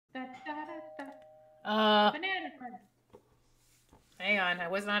Banana crunch. Hang on. I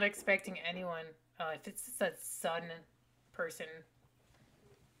was not expecting anyone. If it's a sun person.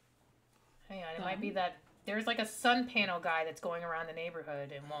 Hang on. It might be that there's like a sun panel guy that's going around the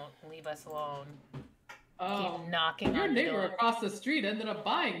neighborhood and won't leave us alone. Keep knocking your on the neighbor door. across the street ended up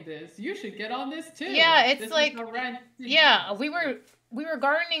buying this. You should get on this too. Yeah, it's this like, yeah, we were. were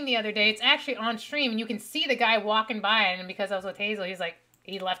gardening the other day. It's actually on stream, and you can see the guy walking by, and because I was with Hazel, he's like,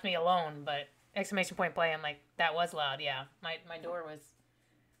 he left me alone, but exclamation point play, I'm like, that was loud, yeah. My door was,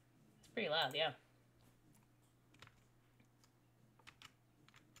 it's pretty loud, yeah.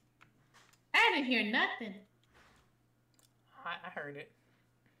 I didn't hear nothing. I heard it.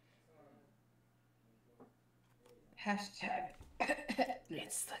 Hashtag.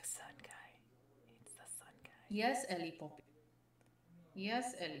 It's the sun guy. It's the sun guy. Yes, Ellie Poppy.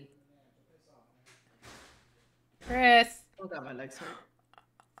 Yes, Ellie. Chris. Oh god, my legs hurt.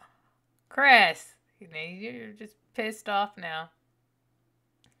 Chris. You're just pissed off now.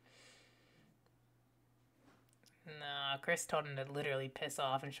 No, Chris told him to literally piss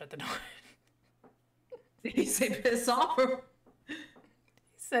off and shut the door. Did he say piss off? Or... He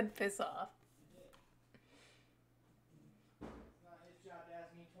said piss off.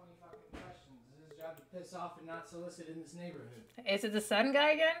 Piss off and not solicit in this neighborhood. Is it the sun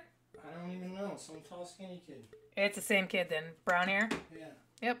guy again? I don't even know. Some tall, skinny kid. It's the same kid then. Brown hair? Yeah.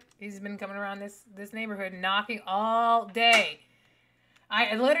 Yep. He's been coming around this neighborhood knocking all day.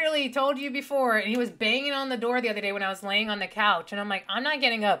 I literally told you before, and he was banging on the door the other day when I was laying on the couch, and I'm like, I'm not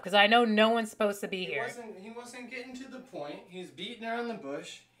getting up because I know no one's supposed to be here. He wasn't getting to the point. He's beating around the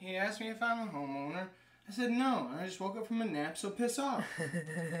bush. He asked me if I'm a homeowner. I said no. I just woke up from a nap, so piss off.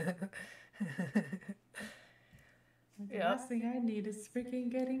 The last thing I need is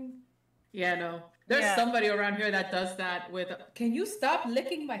freaking getting... Yeah, no. There's somebody around here that does that with... Can you stop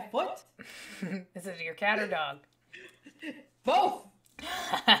licking my foot? Is it your cat or dog? Both!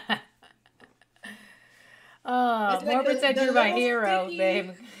 Oh, It's like Morbid said the you're my little hero, sticky-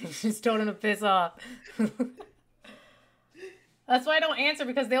 babe. Just told him to piss off. That's why I don't answer,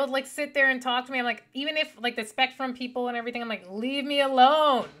 because they'll like sit there and talk to me. I'm like, even if like the Spectrum people and everything, I'm like, leave me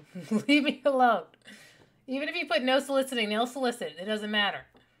alone. Leave me alone. Even if you put no soliciting, they'll solicit. It doesn't matter.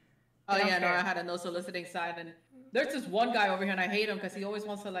 Oh They don't yeah, no, care. I had a no soliciting sign, and there's this one guy over here, and I hate him because he always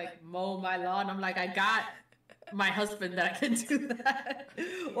wants to like mow my lawn. I'm like, I got my husband that can do that,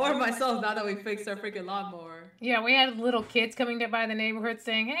 or myself now that we fixed our freaking lawnmower. Yeah, we had little kids coming by the neighborhood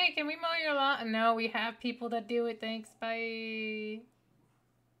saying, hey, can we mow your lawn? No, we have people that do it. Thanks, bye.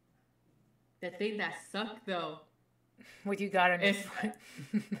 The thing that sucked though. What you got on your It's- foot?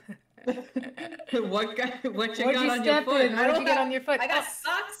 What you What'd got you on your step foot? in? What'd you get on your foot? I got Oh.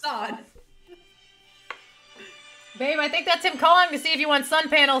 socks on. Babe, I think that's him calling to see if you want sun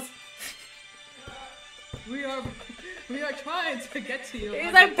panels. We are trying to get to you.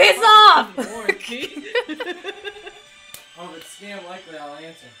 He's like, piss off! Warranty. Oh, if it's scam likely, I'll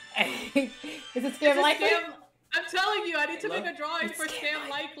answer. Is it scam likely? I'm telling you, I need to make a drawing It's for scam scam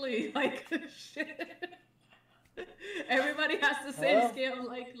likely. Like shit. Everybody has to say Hello? scam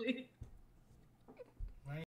likely.